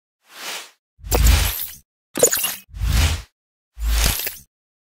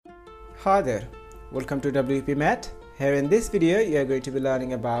Hi there, welcome to WP Math. Here in this video you are going to be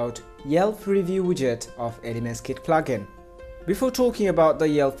learning about Yelp Review Widget of Elementskit plugin. Before talking about the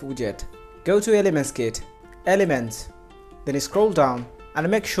Yelp widget, go to Elementskit, Elements, then scroll down and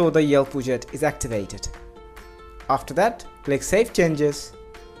make sure the Yelp widget is activated. After that, click Save Changes,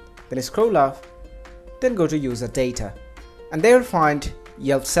 then scroll up, then go to User Data, and there you'll find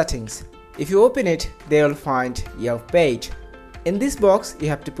Yelp Settings. If you open it, there you'll find Yelp Page. In this box, you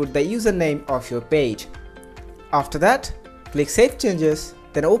have to put the username of your page. After that, click Save Changes,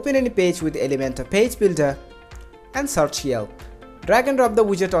 then open any page with Elementor Page Builder and search Yelp. Drag and drop the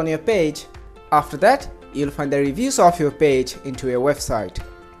widget on your page. After that, you'll find the reviews of your page into your website.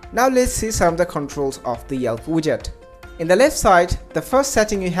 Now let's see some of the controls of the Yelp widget. In the left side, the first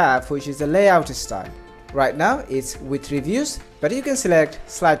setting you have, which is the layout style. Right now it's with reviews, but you can select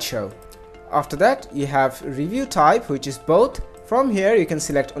slideshow. After that, you have review type, which is both. From here you can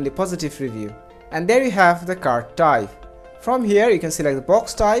select only positive review, and there you have the card type. From here you can select the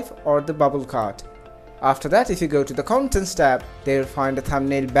box type or the bubble card. After that, if you go to the contents tab, there you'll find the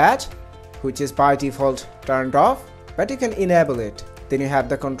thumbnail badge, which is by default turned off, but you can enable it. Then you have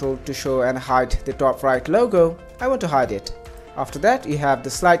the control to show and hide the top right logo. I want to hide it. After that, you have the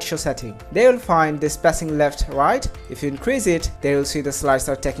slideshow setting. There you'll find the spacing left right. If you increase it, there you'll see the slides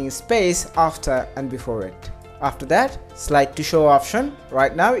are taking space after and before it. After that, slide to show option.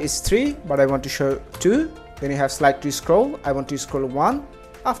 Right now is 3, but I want to show 2. Then you have slide to scroll. I want to scroll 1.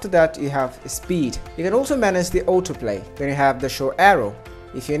 After that, you have speed. You can also manage the autoplay. Then you have the show arrow.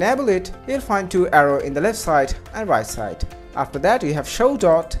 If you enable it, you'll find 2 arrows in the left side and right side. After that, you have show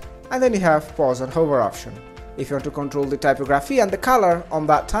dot, and then you have pause and hover option. If you want to control the typography and the color, on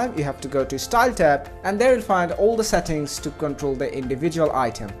that time you have to go to Style tab, and there you'll find all the settings to control the individual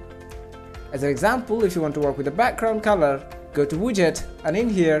item. As an example, if you want to work with the background color, go to Widget, and in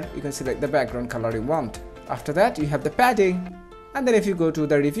here you can select the background color you want. After that, you have the padding, and then if you go to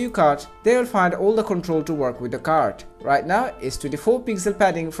the review card, there you'll find all the control to work with the card. Right now it's 24 pixel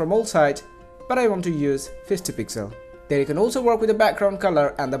padding from all sides, but I want to use 50 pixel. There you can also work with the background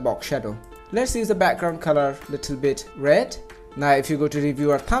color and the box shadow. Let's use the background color little bit red. Now if you go to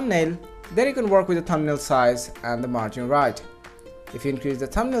review or thumbnail, there you can work with the thumbnail size and the margin right. If you increase the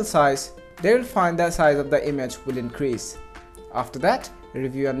thumbnail size, there you'll find the size of the image will increase. After that,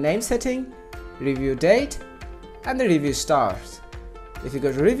 review and name setting, review date, and the review stars. If you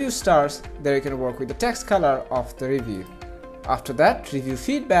go to review stars, there you can work with the text color of the review. After that, review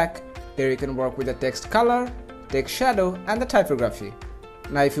feedback, there you can work with the text color, text shadow, and the typography.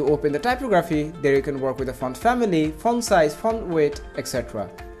 Now if you open the typography, there you can work with the font family, font size, font weight, etc.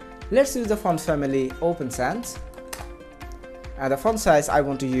 Let's use the font family Open Sans, and the font size I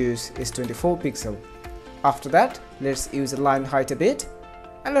want to use is 24 pixel. After that, let's use the line height a bit,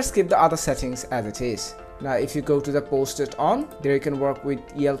 and let's keep the other settings as it is. Now if you go to the post-it on, there you can work with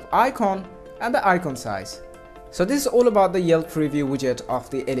Yelp icon and the icon size. So this is all about the Yelp review widget of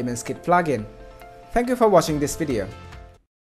the Elementskit plugin. Thank you for watching this video.